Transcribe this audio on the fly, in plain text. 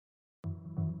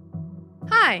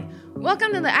Hi,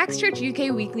 welcome to the Acts Church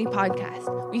UK Weekly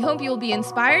Podcast. We hope you will be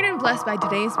inspired and blessed by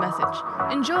today's message.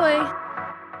 Enjoy!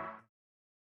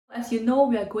 As you know,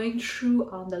 we are going through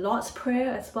the Lord's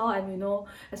Prayer as well, and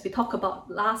as we talked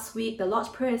about last week, the Lord's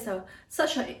Prayer is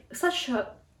such a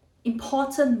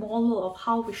important model of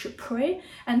how we should pray,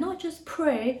 and not just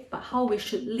pray, but how we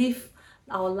should live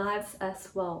our lives as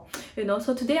well.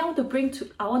 So today I want to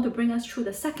bring us through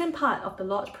the second part of the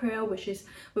Lord's Prayer, which is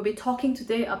we'll be talking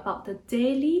today about the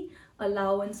daily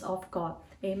allowance of God.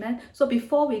 Amen. So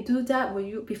before we do that,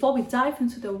 before we dive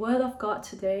into the Word of God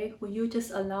today, will you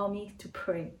just allow me to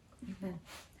pray? Amen.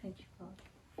 Thank you, Lord.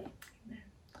 Amen.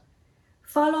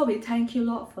 Father, we thank you,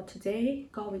 Lord, for today.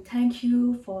 God, we thank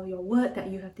you for your word that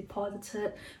you have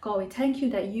deposited. God, we thank you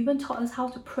that you even taught us how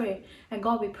to pray. And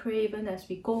God, we pray even as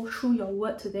we go through your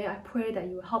word today, I pray that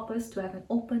you will help us to have an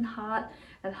open heart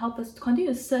and help us to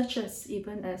continue to search us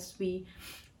even as we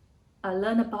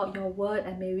learn about your word,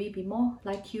 and may we be more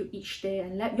like you each day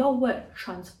and let your word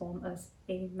transform us.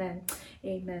 Amen.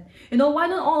 Amen. Why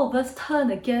don't all of us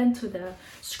turn again to the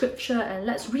scripture and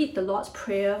let's read the Lord's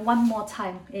Prayer one more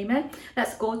time. Amen.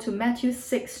 Let's go to Matthew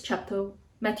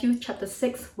chapter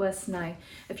 6 verse 9.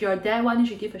 If you're there, why don't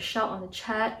you give a shout on the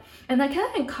chat? And I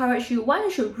can encourage you, why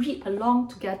don't you read along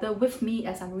together with me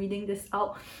as I'm reading this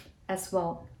out as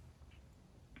well.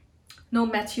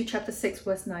 Matthew chapter 6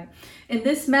 verse 9. In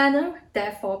this manner,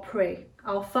 therefore pray,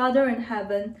 Our Father in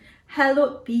heaven,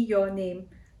 hallowed be your name.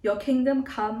 Your kingdom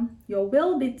come, your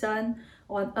will be done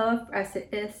on earth as it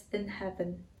is in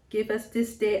heaven. Give us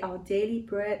this day our daily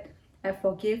bread, and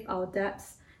forgive our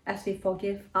debts as we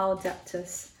forgive our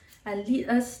debtors. And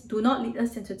do not lead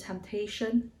us into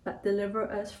temptation, but deliver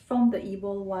us from the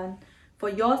evil one. For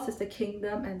yours is the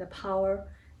kingdom and the power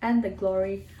and the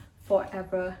glory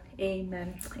forever.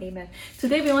 Amen. Amen.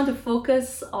 Today we want to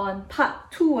focus on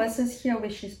part 2 verses here,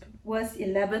 which is verse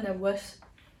 11 and verse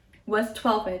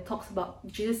 12, where it talks about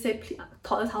Jesus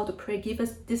taught us how to pray. Give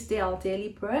us this day our daily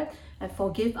bread, and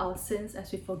forgive our sins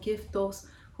as we forgive those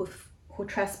who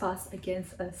trespass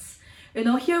against us.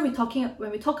 Here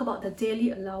when we talk about the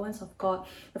daily allowance of God,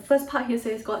 the first part here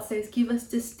says, God says, give us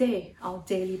this day our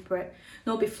daily bread.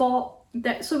 Before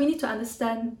that, so we need to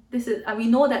understand this is, and we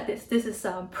know that this is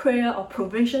prayer or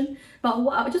provision, but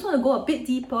I just want to go a bit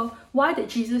deeper. Why did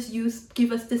Jesus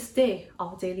give us this day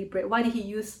our daily bread? Why did he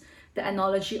use the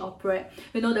analogy of bread?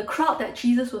 The crowd that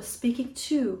Jesus was speaking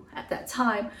to at that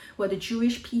time were the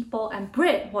Jewish people, and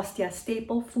bread was their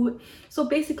staple food. So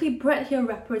basically, bread here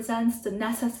represents the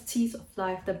necessities of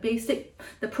life,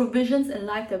 the provisions in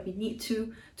life that we need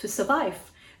to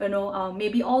survive.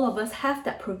 Maybe all of us have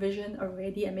that provision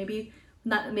already, and maybe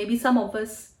some of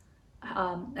us,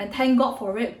 and thank God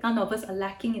for it, none of us are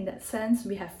lacking in that sense.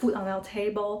 We have food on our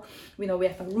table, we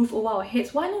have a roof over our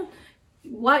heads. Why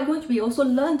don't we also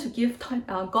learn to give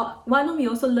God? Why don't we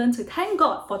also learn to thank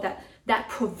God for that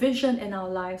provision in our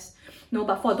lives?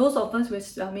 But for those of us,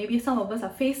 maybe some of us are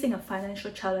facing a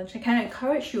financial challenge, I can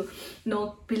encourage you,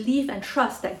 believe and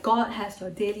trust that God has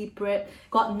your daily bread.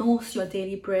 God knows your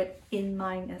daily bread in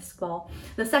mind as well.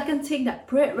 The second thing that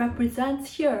bread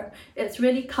represents here is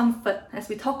really comfort. As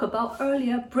we talked about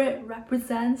earlier, bread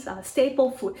represents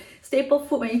staple food. Staple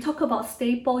food, when you talk about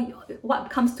staple, what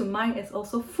comes to mind is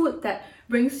also food that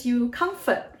brings you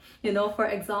comfort. For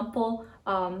example,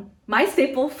 my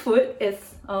staple food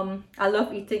is I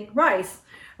love eating rice,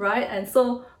 right? And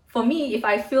so for me, if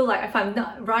I did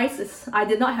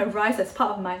not have rice as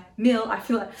part of my meal, I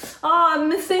feel like, I'm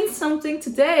missing something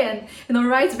today. And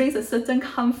rice brings a certain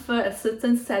comfort, a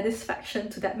certain satisfaction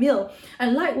to that meal.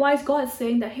 And likewise, God is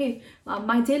saying that, hey,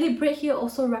 my daily bread here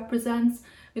also represents,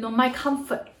 my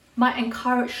comfort, my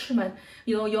encouragement,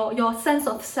 your sense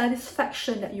of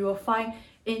satisfaction that you will find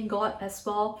in God as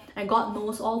well, and God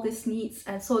knows all these needs.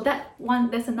 And so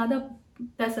there's another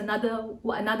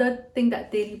thing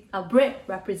that daily bread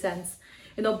represents.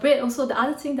 Bread also, the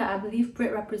other thing that I believe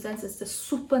bread represents is the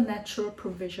supernatural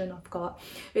provision of God.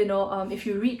 If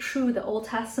you read through the Old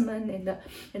Testament in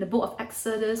the book of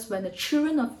Exodus, when the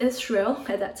children of Israel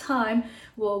at that time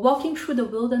were walking through the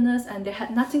wilderness and they had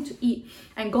nothing to eat,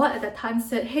 and God at that time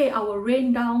said, hey, I will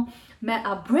rain down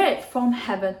bread from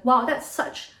heaven. Wow, that's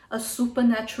such a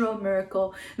supernatural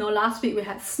miracle. Last week we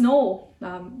had snow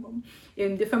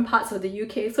in different parts of the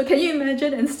UK. So can you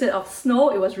imagine, instead of snow,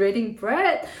 it was raining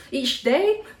bread each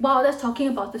day? Wow, that's talking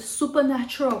about the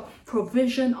supernatural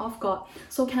provision of God.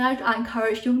 So can I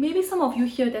encourage you, maybe some of you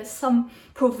here, there's some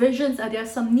provisions and there are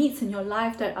some needs in your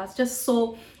life that are just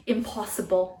so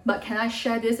impossible. But can I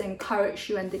share this, encourage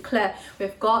you, and declare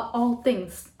with God all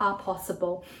things are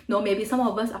possible? Maybe some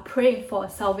of us are praying for a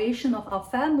salvation of our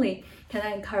family, Can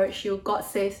I encourage you? God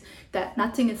says that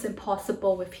nothing is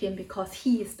impossible with him because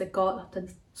he is the God of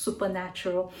the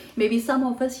supernatural. Maybe some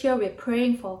of us here, we're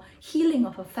praying for healing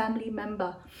of a family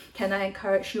member. Can I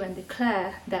encourage you and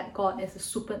declare that God is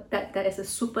that there is a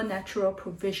supernatural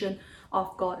provision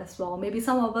of God as well? Maybe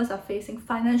some of us are facing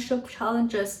financial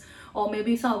challenges, or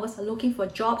maybe some of us are looking for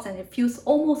jobs and it feels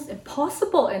almost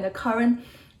impossible in the current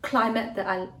climate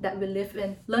that we live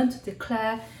in. Learn to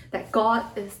declare that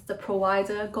God is the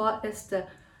provider. God is the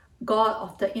God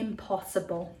of the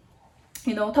impossible.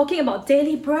 Talking about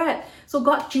daily bread. So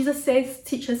God teaches us.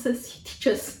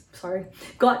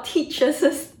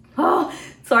 Oh,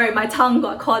 sorry, my tongue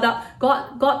got caught up.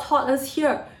 God taught us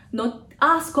here.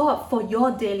 Ask God for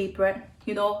your daily bread.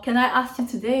 Can I ask you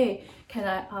today?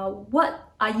 What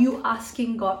are you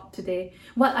asking God today?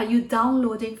 What are you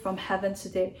downloading from heaven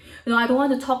today? I don't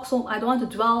want to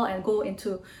dwell and go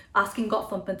into asking God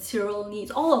for material needs.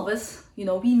 All of us,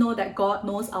 we know that God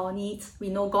knows our needs. We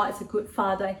know God is a good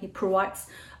Father and he provides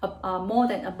more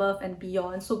than above and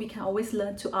beyond. So we can always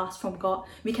learn to ask from God.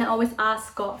 We can always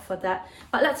ask God for that.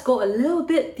 But let's go a little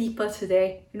bit deeper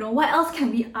today. What else can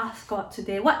we ask God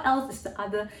today? What else is the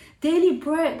other daily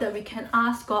bread that we can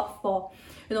ask God for?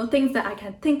 Things that I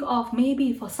can think of.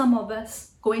 Maybe for some of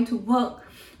us, going to work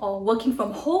or working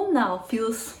from home now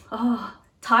feels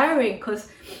tiring because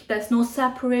there's no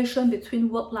separation between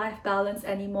work-life balance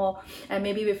anymore, and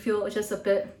maybe we feel just a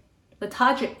bit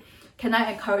lethargic. Can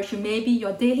I encourage you? Maybe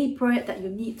your daily bread that you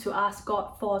need to ask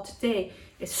God for today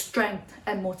is strength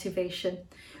and motivation.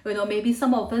 Maybe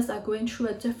some of us are going through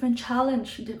a different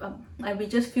challenge, and we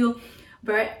just feel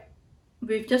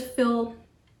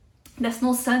there's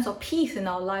no sense of peace in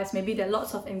our lives. Maybe there are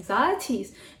lots of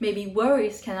anxieties, maybe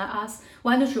worries. Can I ask,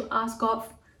 why don't you ask God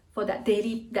for that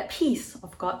peace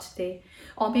of God today?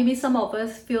 Or maybe some of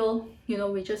us feel,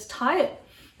 we're just tired.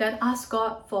 Then ask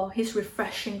God for his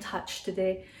refreshing touch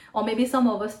today. Or maybe some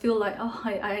of us feel like,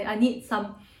 I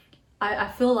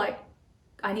feel like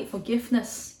I need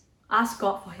forgiveness. Ask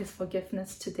God for his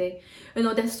forgiveness today.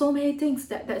 There's so many things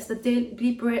that's the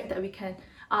daily bread that we can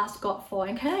ask God for.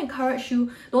 And can I encourage you,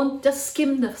 don't just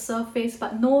skim the surface,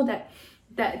 but know that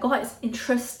God is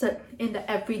interested in the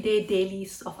everyday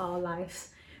dailies of our lives.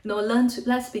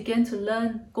 Let's begin to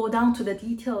learn, go down to the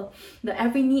detail,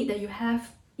 every need that you have,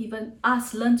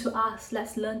 let's learn to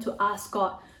ask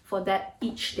God for that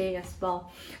each day as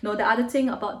well. The other thing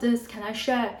about this, can I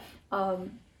share,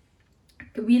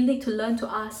 we need to learn to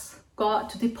ask God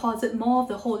to deposit more of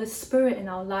the Holy Spirit in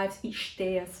our lives each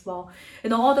day as well.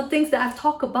 All the things that I've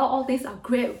talked about, all these are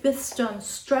great: wisdom,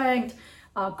 strength,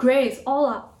 grace. All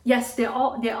are, yes, they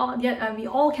are, and we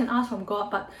all can ask from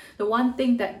God. But the one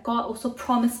thing that God also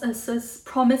promises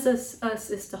us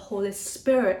is the Holy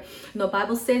Spirit. The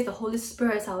Bible says the Holy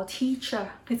Spirit is our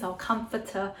teacher, he's our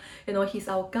comforter, he's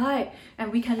our guide,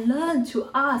 and we can learn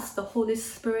to ask the Holy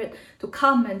Spirit to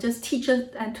come and just teach us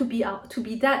and to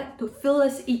fill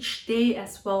us each day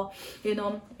as well. In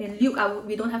Luke,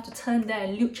 we don't have to turn there.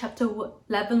 In Luke chapter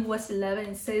 11 verse 11,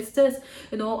 it says this.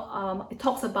 It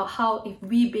talks about how if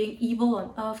we, being evil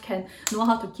on earth, can know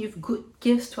how to give good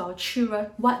gifts to our children,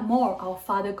 what more our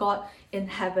Father God in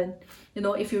heaven.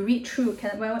 If you read through,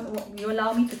 you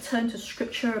allow me to turn to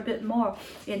scripture a bit more.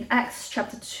 In Acts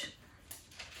chapter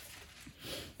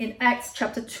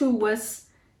 2 verse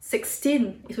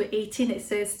 16 to 18, it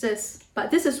says this: "But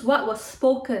this is what was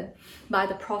spoken by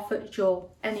the prophet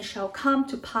Joel, and it shall come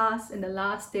to pass in the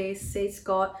last days, says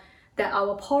God, that I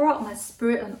will pour out my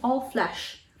spirit on all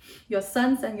flesh. Your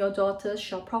sons and your daughters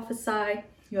shall prophesy,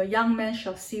 your young men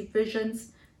shall see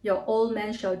visions, your old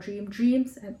men shall dream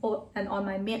dreams, and on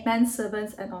my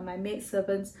manservants and on my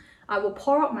maidservants I will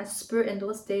pour out my spirit in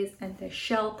those days, and they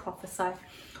shall prophesy."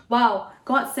 Wow,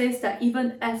 God says that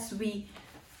even as the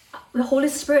Holy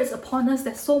Spirit is upon us,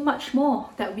 there's so much more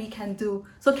that we can do.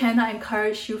 So can I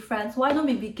encourage you, friends, why don't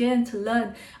we begin to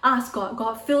learn? Ask God,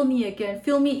 God, fill me again,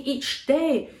 fill me each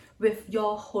day with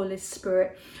your Holy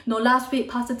Spirit. Last week,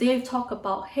 Pastor Dave talked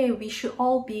about, hey, we should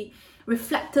all be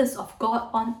reflectors of God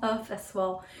on earth as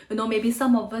well. Maybe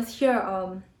some of us here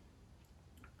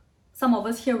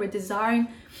we're desiring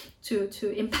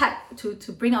to impact,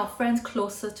 to bring our friends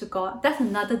closer to God. That's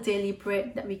another daily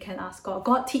bread that we can ask God.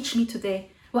 God, teach me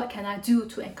today, what can I do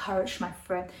to encourage my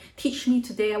friend? Teach me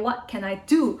today, what can I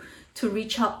do to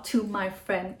reach out to my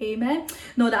friend? Amen.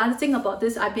 The other thing about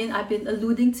this, I've been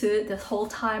alluding to it this whole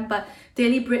time, but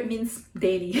daily bread means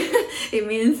daily. It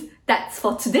means that's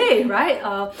for today, right?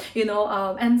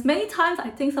 And many times I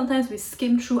think sometimes we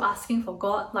skim through asking for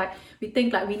God, like we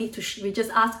think like we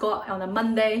just ask God on a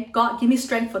Monday, God, give me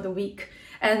strength for the week.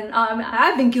 And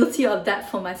I've been guilty of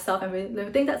that for myself, and we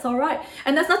think that's all right.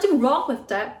 And there's nothing wrong with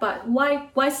that, but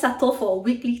why settle for a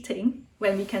weekly thing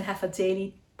when we can have a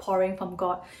daily pouring from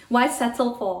God? Why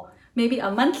settle for maybe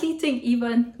a monthly thing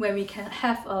even when we can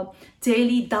have a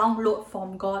daily download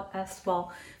from God as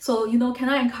well? So, can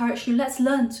I encourage you, let's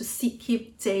learn to seek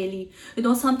Him daily.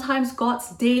 Sometimes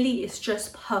God's daily is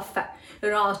just perfect. I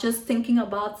was just thinking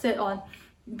about it on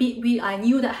I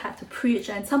knew that I had to preach,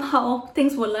 and somehow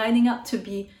things were lining up to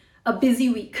be a busy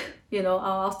week. I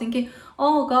was thinking,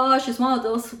 oh gosh, it's one of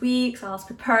those weeks. I was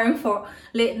preparing for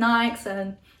late nights,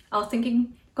 and I was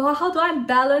thinking, God, how do I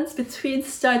balance between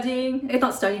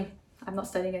I'm not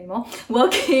studying anymore,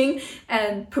 working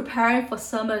and preparing for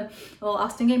sermon? Well, I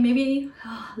was thinking maybe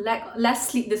less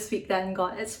sleep this week then,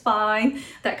 God, it's fine.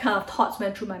 That kind of thoughts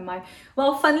went through my mind.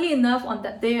 Well, funnily enough, on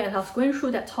that day, as I was going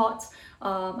through that thoughts,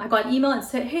 I got an email and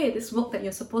said, hey, this work that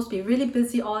you're supposed to be really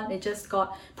busy on, it just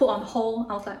got put on hold.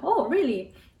 I was like, oh,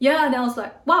 really? Yeah, and then I was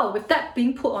like, wow, with that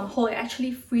being put on hold, it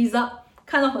actually frees up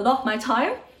kind of a lot of my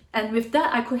time. And with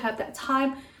that, I could have that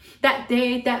time, that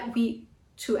day, that week,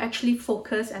 to actually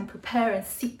focus and prepare and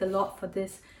seek the Lord for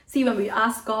this. See, when we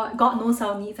ask God, God knows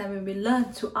our needs, and when we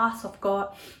learn to ask of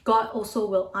God, God also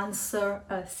will answer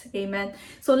us. Amen.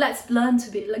 So let's learn to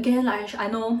be, again, let's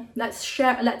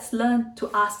learn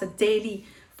to ask the daily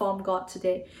from God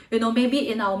today. Maybe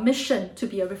in our mission to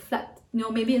be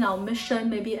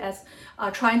maybe as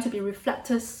trying to be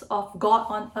reflectors of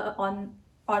God on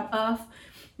earth,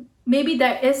 maybe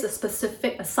there is a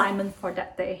specific assignment for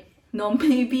that day.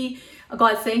 Maybe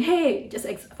God is saying, hey,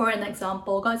 for an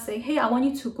example, God is saying, hey, I want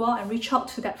you to go out and reach out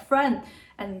to that friend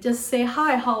and just say,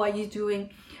 hi, how are you doing?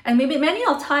 And maybe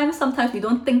sometimes we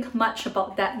don't think much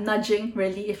about that nudging,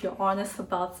 really, if you're honest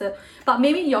about it. But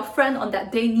maybe your friend on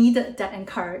that day needed that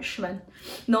encouragement.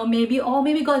 Maybe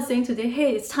God is saying today,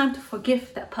 hey, it's time to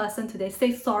forgive that person today.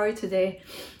 Say sorry today.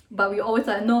 But we always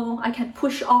like, no, I can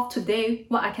push off today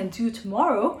what I can do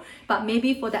tomorrow. But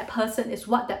maybe for that person, it's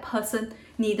what that person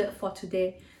needed for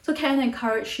today. So can I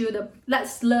encourage you that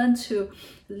let's learn to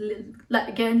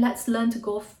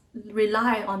go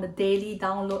rely on the daily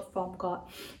download from God.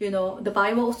 The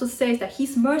Bible also says that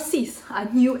His mercies are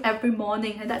new every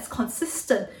morning, and that's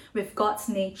consistent with God's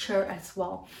nature as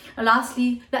well. And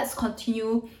lastly, let's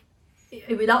continue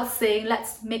without saying,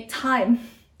 let's make time,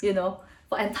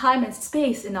 and time and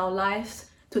space in our lives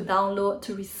to download,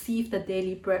 to receive the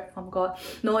daily bread from God.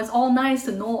 It's all nice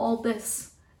to know all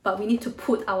this, but we need to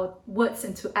put our words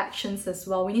into actions as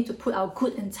well. We need to put our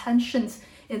good intentions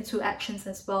into actions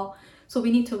as well. So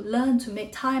we need to learn to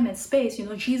make time and space.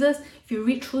 Jesus, if you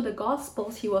read through the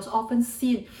Gospels, He was often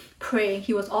seen praying.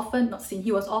 He was often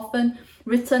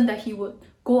written that He would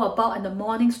go about in the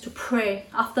mornings to pray.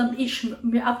 After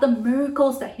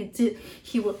miracles that He did,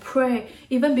 He would pray.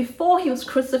 Even before He was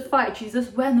crucified,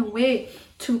 Jesus went away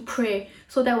to pray.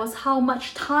 So that was how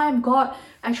much time God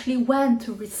actually went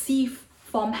to receive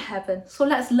from heaven. So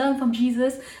let's learn from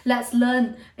Jesus. Let's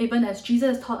learn, even as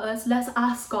Jesus taught us, let's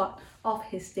ask God of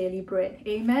His daily bread.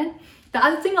 Amen. The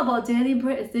other thing about daily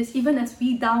bread is this: even as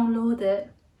we download it,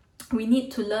 we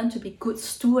need to learn to be good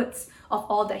stewards of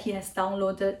all that He has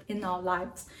downloaded in our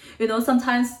lives.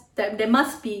 Sometimes there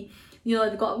must be,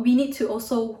 God, we need to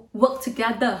also work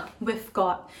together with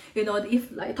God.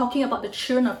 If like talking about the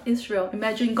children of Israel,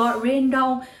 imagine God rained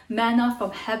down manna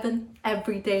from heaven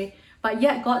every day, but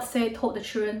yet God told the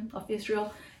children of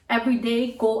Israel, every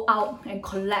day go out and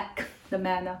collect the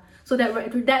manna. So that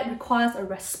requires a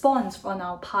response on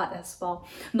our part as well.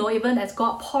 Even as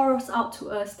God pours out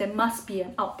to us, there must be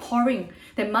an outpouring.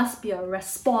 There must be a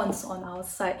response on our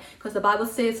side, because the Bible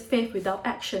says faith without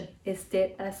action is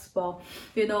dead as well.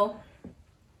 Without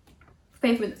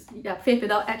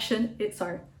action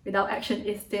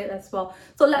is dead as well.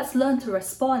 So let's learn to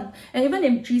respond. And even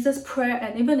in Jesus' prayer,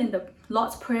 and even in the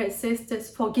Lord's prayer, it says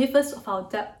this: forgive us of our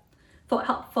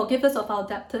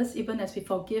debtors, even as we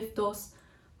forgive those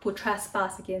who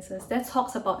trespass against us. That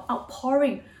talks about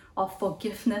outpouring of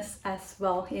forgiveness as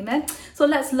well. Amen. So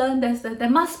let's learn this, that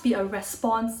there must be a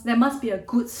response. There must be a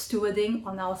good stewarding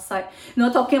on our side.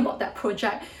 Talking about that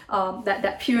project,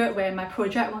 that period where my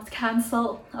project was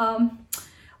cancelled.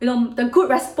 The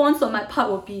good response on my part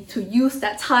would be to use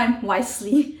that time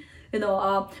wisely.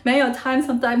 Many of the times,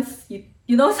 sometimes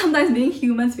sometimes being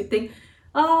humans, we think,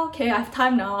 oh, okay, I have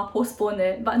time now, I'll postpone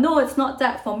it. But no, it's not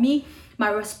that. For me, my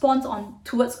response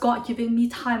towards God giving me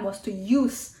time was to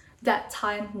use that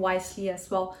time wisely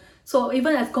as well. So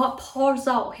even as God pours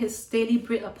out His daily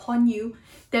bread upon you,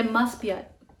 there must be a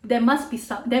there must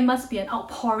be an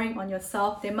outpouring on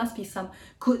yourself. There must be some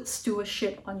good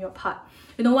stewardship on your part.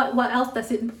 You know what else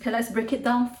does it, okay, let's break it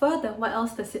down further. What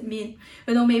else does it mean?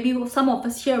 You know, maybe some of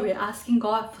us here, we're asking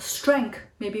God for strength.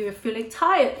 Maybe we're feeling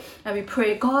tired and we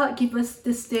pray, God, give us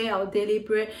this day our daily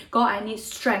bread. God, I need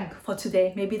strength for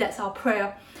today. Maybe that's our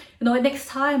prayer. You know, next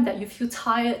time that you feel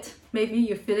tired, maybe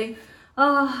you're feeling,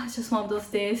 it's just one of those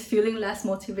days, feeling less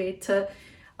motivated,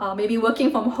 maybe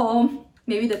working from home,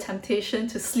 maybe the temptation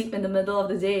to sleep in the middle of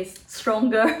the day is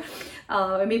stronger.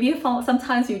 Maybe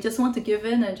sometimes you just want to give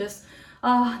in and just,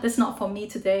 that's not for me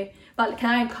today. But can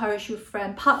I encourage you,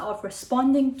 friend, part of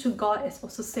responding to God is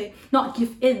also say, not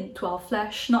give in to our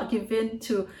flesh, not give in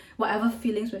to whatever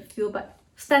feelings we feel, but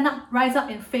stand up, rise up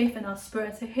in faith in our spirit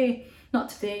and say, hey, not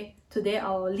today. Today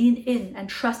I'll lean in and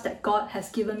trust that God has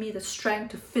given me the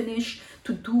strength to finish,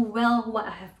 to do well what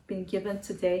I have been given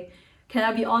today. Can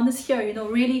I be honest here? You know,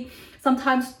 really,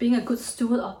 sometimes being a good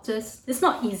steward of this, it's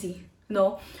not easy. You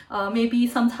know, maybe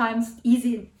sometimes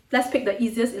easy. Let's pick the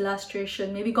easiest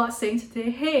illustration. Maybe God's saying today,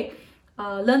 hey,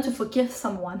 learn to forgive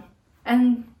someone.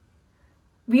 And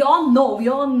we all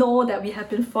know that we have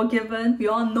been forgiven. We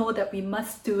all know that we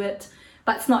must do it.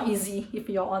 But it's not easy if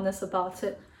you're honest about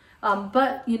it.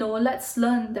 But, you know, let's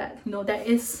learn that, you know, there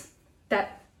is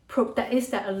that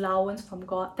allowance from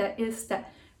God. There is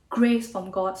that grace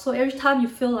from God. So every time you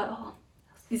feel like,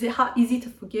 is it easy to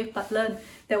forgive? But learn,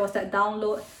 there was that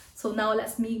download. So now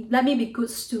let me be good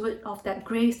steward of that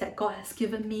grace that God has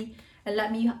given me, and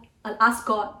let me ask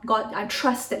God, I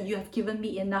trust that you have given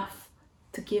me enough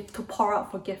to pour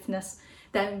out forgiveness.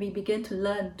 Then we begin to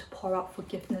learn to pour out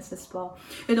forgiveness as well.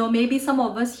 You know, maybe some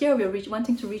of us here, we're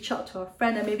wanting to reach out to a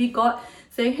friend, and maybe God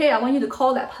saying, hey, I want you to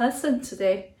call that person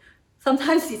today.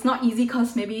 Sometimes it's not easy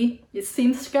because maybe it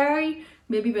seems scary,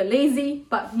 maybe we're lazy,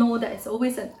 but know that it's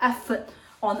always an effort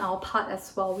on our part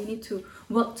as well. We need to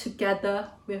work together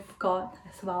with God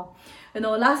as well. You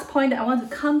know, last point that I want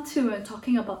to come to when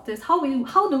talking about this, how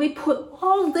do we put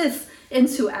all this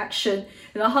into action?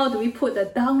 You know, how do we put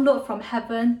the download from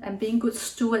heaven and being good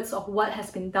stewards of what has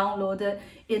been downloaded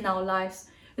in our lives?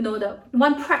 You know, the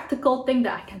one practical thing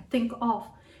that I can think of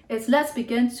is let's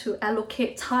begin to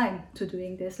allocate time to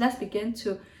doing this. Let's begin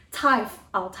to tithe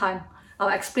our time. I'll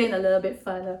explain a little bit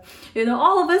further. You know,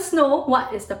 all of us know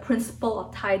what is the principle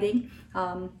of tithing.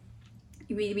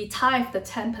 We tithe the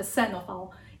 10% of our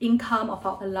income, of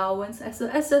our allowance, as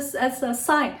a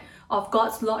sign of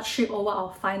God's lordship over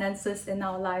our finances in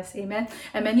our lives. Amen.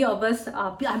 And many of us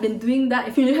have been doing that.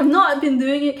 If you have not been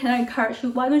doing it, can I encourage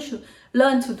you? Why don't you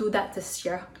learn to do that this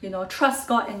year? You know, trust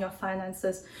God in your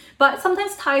finances. But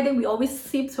sometimes tithing, we always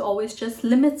seem to just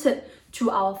limit it to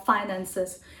our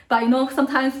finances. But you know,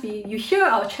 sometimes you hear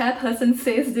our chairperson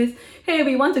says this, hey,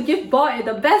 we want to give God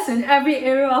the best in every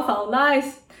area of our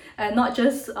lives. And not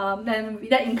just, and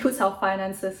that includes our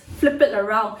finances. Flip it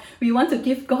around. We want to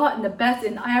give God the best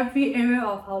in every area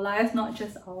of our lives, not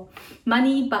just our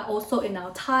money, but also in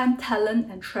our time,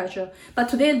 talent, and treasure. But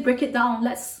today, break it down.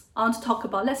 I want to talk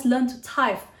about, let's learn to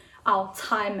tithe our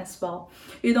time as well.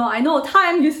 You know, I know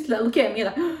time, you look at me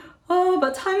like,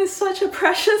 but time is such a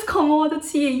precious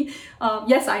commodity.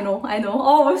 Yes, I know.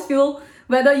 All of us feel,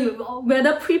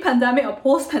 whether pre-pandemic or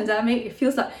post-pandemic, it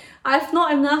feels like I have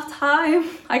not enough time.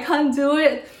 I can't do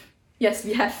it. Yes,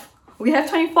 we have. We have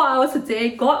 24 hours a day.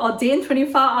 God ordained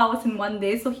 24 hours in one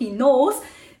day, so He knows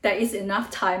there is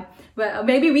enough time. Well,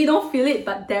 maybe we don't feel it,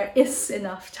 but there is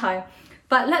enough time.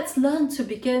 But let's learn to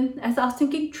begin. As I was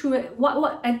thinking through it,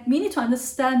 and we need to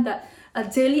understand that a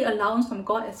daily allowance from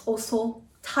God is also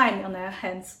time on our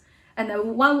hands. And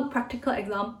one practical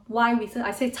example why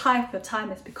I say tithe your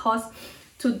time is because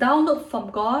to download from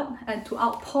God and to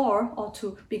outpour or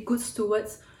to be good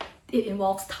stewards, it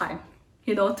involves time.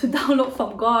 You know, to download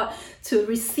from God, to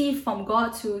receive from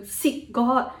God, to seek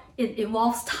God, it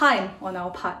involves time on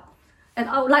our part. And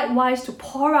likewise, to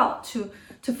pour out,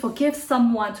 to forgive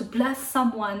someone, to bless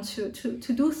someone, to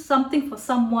do something for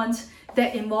someone,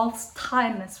 that involves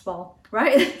time as well,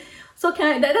 right? So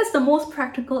that's the most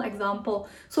practical example.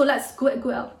 So let's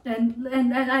go out and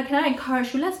I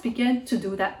encourage you, let's begin to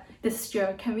do that this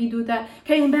year. Can we do that?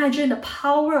 Can you imagine the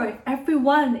power of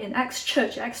everyone in Acts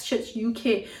Church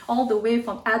UK, all the way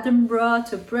from Edinburgh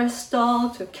to Bristol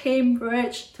to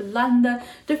Cambridge to London,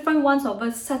 different ones of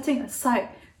us setting aside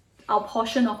our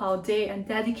portion of our day and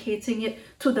dedicating it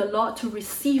to the Lord to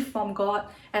receive from God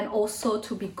and also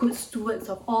to be good stewards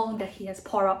of all that He has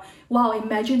poured out. Wow,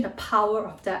 imagine the power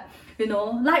of that. You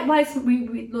know, likewise,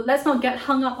 we let's not get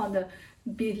hung up on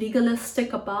be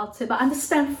legalistic about it, but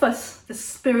understand first the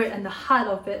spirit and the heart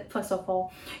of it, first of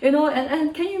all. You know,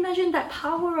 and can you imagine that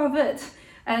power of it?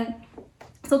 And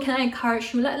So can I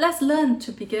encourage you, let's learn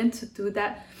to begin to do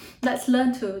that. Let's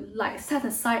learn to set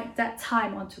aside that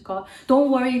time onto God.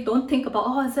 Don't worry, don't think about,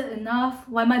 oh, is it enough?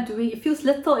 Why am I doing it? It feels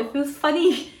little, it feels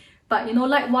funny. But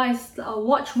likewise,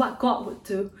 watch what God would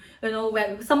do.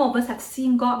 When some of us have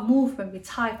seen God move when we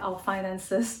tithe our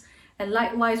finances. And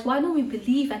likewise, why don't we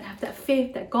believe and have that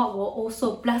faith that God will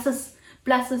also bless us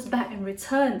back in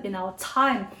return in our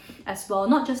time as well.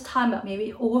 Not just time, but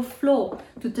maybe overflow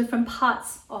to different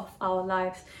parts of our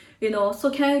lives. So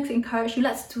can I encourage you,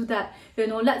 let's do that.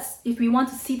 If we want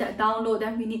to see that download,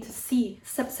 then we need to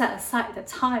set aside the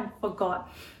time for God.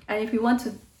 And if we want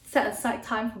to set aside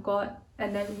time for God,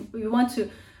 and then we want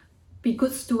to be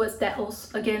good stewards, that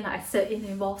also, again, like I said, it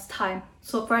involves time.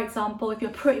 So for example, if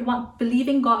you're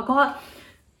believing God,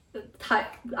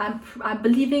 I'm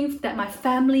believing that my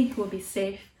family will be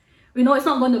safe. It's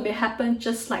not going to happen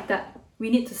just like that.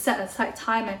 We need to set aside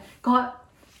time, and God,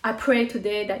 I pray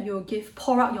today that you will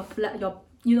pour out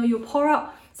you pour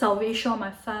out salvation on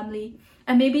my family.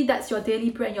 And maybe that's your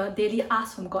daily bread, your daily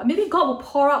ask from God. Maybe God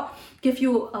will give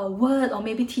you a word, or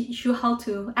maybe teach you how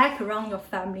to act around your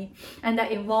family. And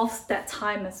that involves that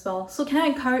time as well. So can I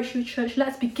encourage you, church,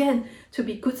 let's begin to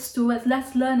be good stewards.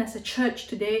 Let's learn as a church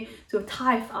today to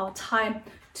tithe our time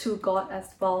to God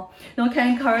as well. Can I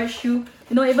encourage you,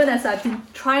 even as I've been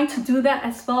trying to do that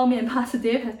as well, me and Pastor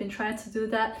Dave has been trying to do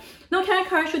that. Can I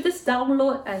encourage you, this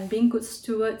download and being good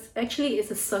stewards actually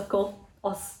is a circle,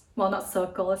 not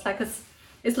circle, it's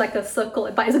like a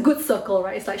circle, but it's a good circle,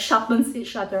 right? It's like sharpens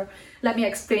each other. Let me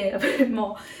explain it a bit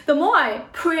more. The more I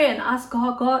pray and ask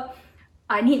God,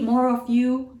 I need more of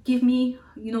you. Give me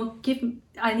more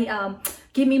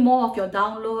of your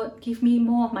download. Give me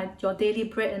more of your daily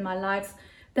bread in my life.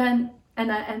 Then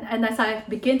and as I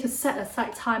begin to set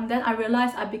aside time, then I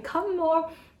realize I become more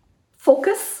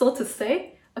focused, so to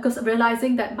say, because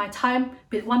realizing that my time,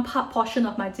 portion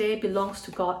of my day belongs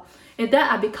to God. In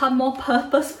that, I become more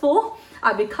purposeful.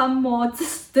 I become more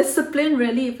disciplined,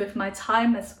 really, with my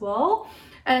time as well,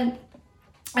 and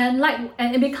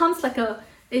it becomes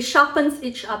it sharpens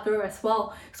each other as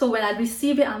well. So when I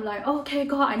receive it, I'm like, oh, okay,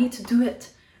 God, I need to do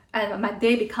it. And my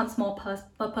day becomes more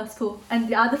purposeful. And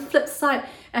the other flip side,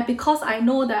 and because I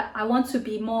know that I want to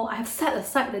be more, I have set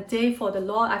aside the day for the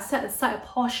Lord, I set aside a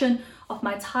portion of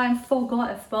my time for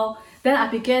God as well, then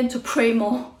I begin to pray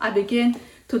more. I begin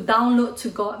to download to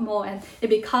God more, and it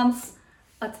becomes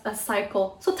a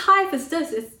cycle. So tithe is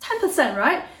this, it's 10%,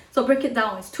 right? So break it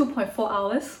down, it's 2.4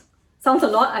 hours. Sounds a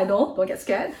lot, I know, don't get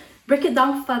scared. Break it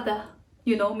down further.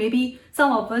 Maybe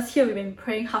some of us here, we've been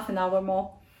praying half an hour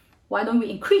more. Why don't we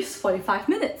increase 45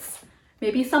 minutes?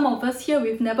 Maybe some of us here,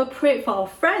 we've never prayed for our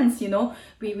friends,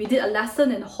 We did a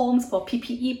lesson in homes for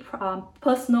PPE,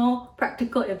 personal,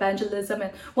 practical evangelism.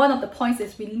 And one of the points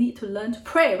is we need to learn to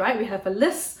pray, right? We have a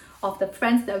list of the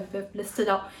friends that we've listed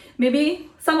out. Maybe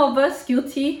some of us,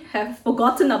 guilty, have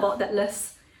forgotten about that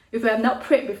list. If we have not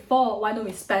prayed before, why don't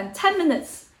we spend 10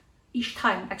 minutes each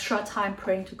time, extra time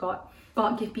praying to God?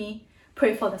 God,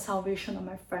 pray for the salvation of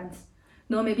my friends.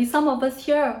 Maybe some of us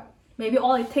here, maybe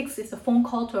all it takes is a phone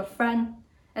call to a friend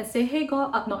and say, hey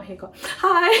God, not hey God,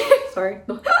 hi, sorry,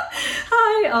 no.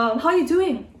 Hi, how are you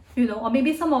doing? Or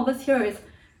maybe some of us here is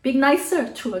being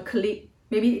nicer to a colleague.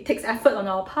 Maybe it takes effort on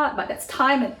our part, but that's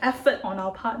time and effort on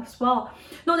our part as well.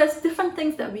 There's different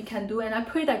things that we can do, and I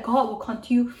pray that God will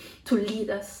continue to lead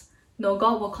us.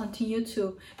 God will continue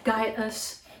to guide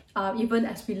us, even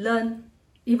as we learn,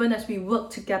 even as we work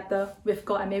together with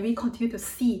God, and may we continue to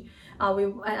see.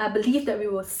 I believe that we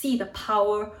will see the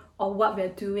power of what we're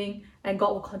doing, and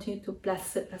God will continue to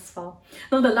bless it as well.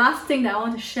 The last thing that I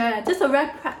want to share, just a very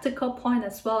practical point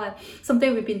as well, and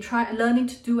something we've been learning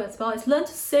to do as well, is learn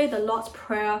to say the Lord's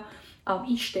Prayer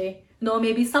each day.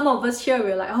 Maybe some of us here,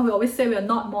 we're like, we always say we're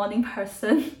not morning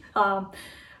person.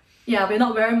 We're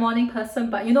not very morning person,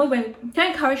 but can I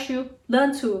encourage you,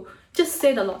 learn to just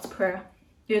say the Lord's Prayer,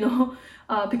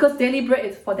 because daily bread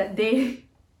is for that day.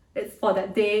 It's for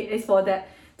that day, it's for that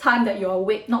time that you're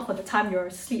awake, not for the time you're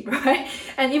asleep, right?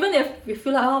 And even if you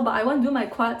feel like, but I want to do my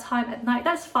quiet time at night,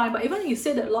 that's fine. But even if you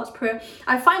say the Lord's Prayer,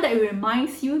 I find that it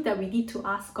reminds you that we need to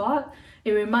ask God.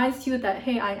 It reminds you that,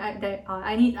 hey,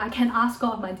 I can ask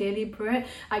God my daily bread.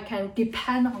 I can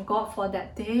depend on God for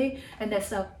that day, and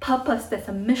there's a purpose, there's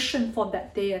a mission for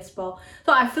that day as well.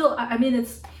 So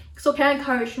so can I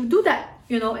encourage you, do that.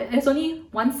 It's only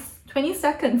 20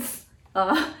 seconds.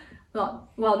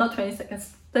 Not 20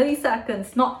 seconds, 30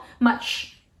 seconds, not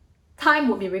much time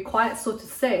would be required, so to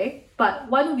say, but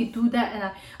why don't we do that? And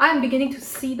I'm beginning to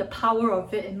see the power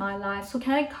of it in my life. So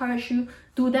can I encourage you,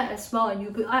 do that as well,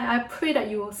 and I pray that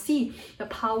you will see the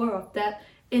power of that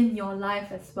in your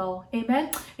life as well. Amen.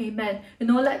 Amen.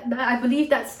 I believe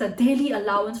that's the daily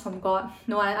allowance from God.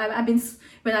 I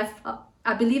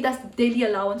believe that's the daily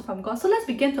allowance from God. So let's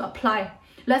begin to apply.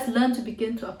 Let's learn to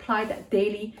begin to apply that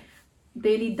daily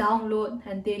download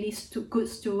and daily good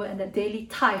steward and the daily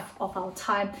tithe of our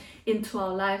time into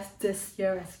our lives this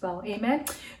year as well. Amen.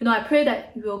 I pray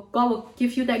that God will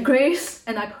give you that grace,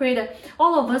 and I pray that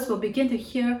all of us will begin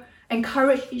to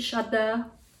encourage each other,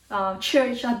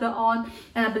 cheer each other on,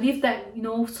 and I believe that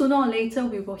sooner or later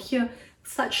we will hear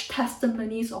such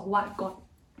testimonies of what God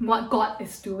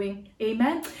is doing.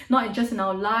 Amen. Not just in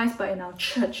our lives, but in our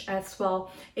church as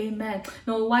well. Amen.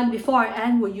 Before I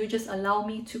end, will you just allow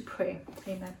me to pray?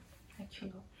 Amen. Thank you,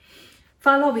 Lord.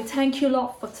 Father, Lord, we thank you,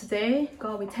 Lord, for today.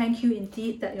 God, we thank you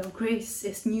indeed that your grace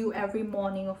is new every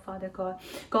morning, oh Father God.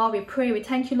 God, we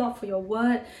thank you, Lord, for your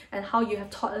word and how you have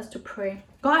taught us to pray.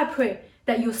 God, I pray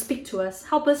that you speak to us.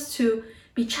 Help us to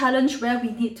be challenged where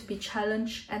we need to be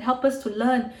challenged, and help us to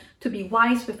learn to be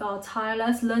wise with our time.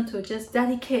 Let's learn to just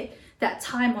dedicate that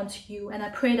time unto you. And I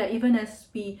pray that even as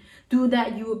we do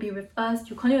that, you will be with us.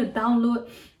 You continue to download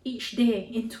each day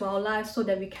into our lives so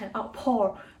that we can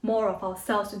outpour more of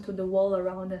ourselves into the world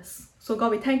around us. So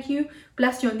God, we thank you.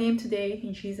 Bless your name today.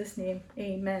 In Jesus' name,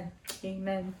 amen.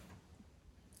 Amen.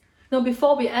 Now,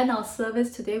 before we end our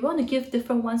service today, we want to give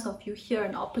different ones of you here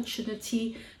an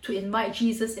opportunity to invite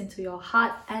Jesus into your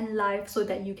heart and life so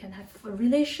that you can have a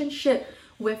relationship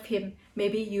with him.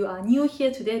 Maybe you are new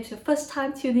here today, it's your first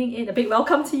time tuning in. A big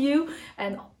welcome to you,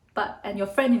 and your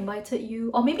friend invited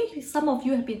you, or maybe some of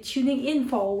you have been tuning in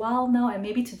for a while now, and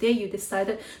maybe today you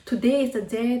decided today is the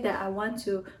day that I want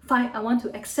to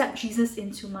accept Jesus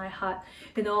into my heart.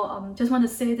 Just want to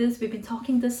say this. We've been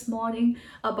talking this morning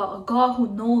about a God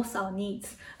who knows our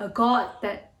needs, a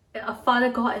Father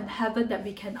God in heaven that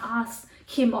we can ask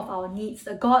him of our needs,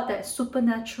 a God that is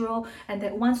supernatural and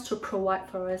that wants to provide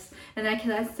for us. And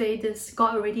can I say this?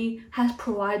 God already has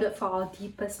provided for our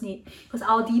deepest need, because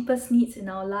our deepest needs in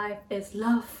our life is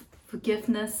love,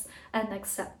 forgiveness, and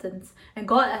acceptance. And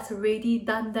God has already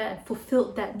done that and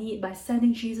fulfilled that need by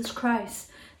sending Jesus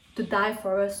Christ to die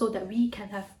for us so that we can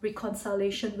have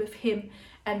reconciliation with him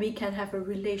and we can have a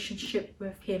relationship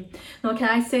with him. Now, can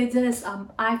I say this?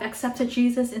 I've accepted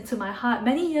Jesus into my heart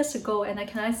many years ago, and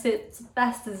can I say it's the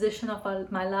best decision of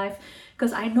my life,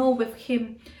 because I know with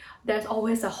him there's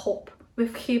always a hope.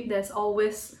 With him there's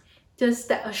always just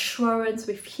that assurance.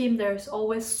 With him there's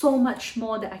always so much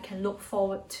more that I can look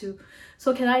forward to.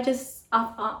 So can I just,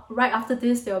 right after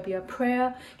this, there will be a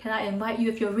prayer. Can I invite you,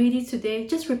 if you're ready today,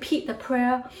 just repeat the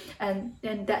prayer, and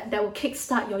that will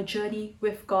kickstart your journey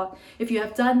with God. If you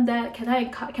have done that, can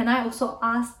I also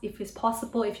ask if it's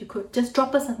possible, if you could just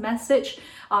drop us a message,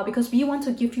 because we want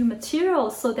to give you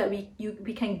materials so that we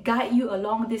can guide you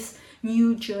along this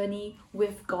new journey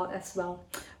with God as well.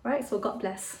 Right? So God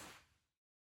bless.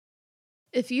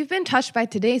 If you've been touched by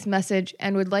today's message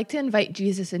and would like to invite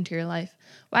Jesus into your life,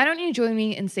 why don't you join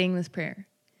me in saying this prayer?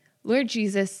 Lord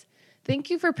Jesus, thank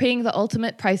you for paying the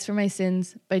ultimate price for my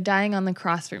sins by dying on the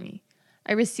cross for me.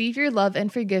 I receive your love and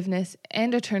forgiveness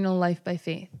and eternal life by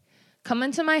faith. Come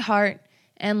into my heart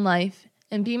and life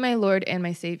and be my Lord and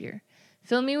my Savior.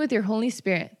 Fill me with your Holy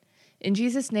Spirit. In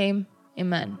Jesus' name,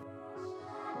 amen.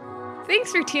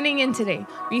 Thanks for tuning in today.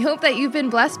 We hope that you've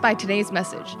been blessed by today's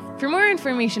message. For more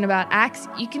information about Acts,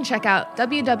 you can check out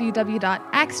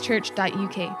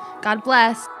www.actschurch.uk. God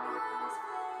bless.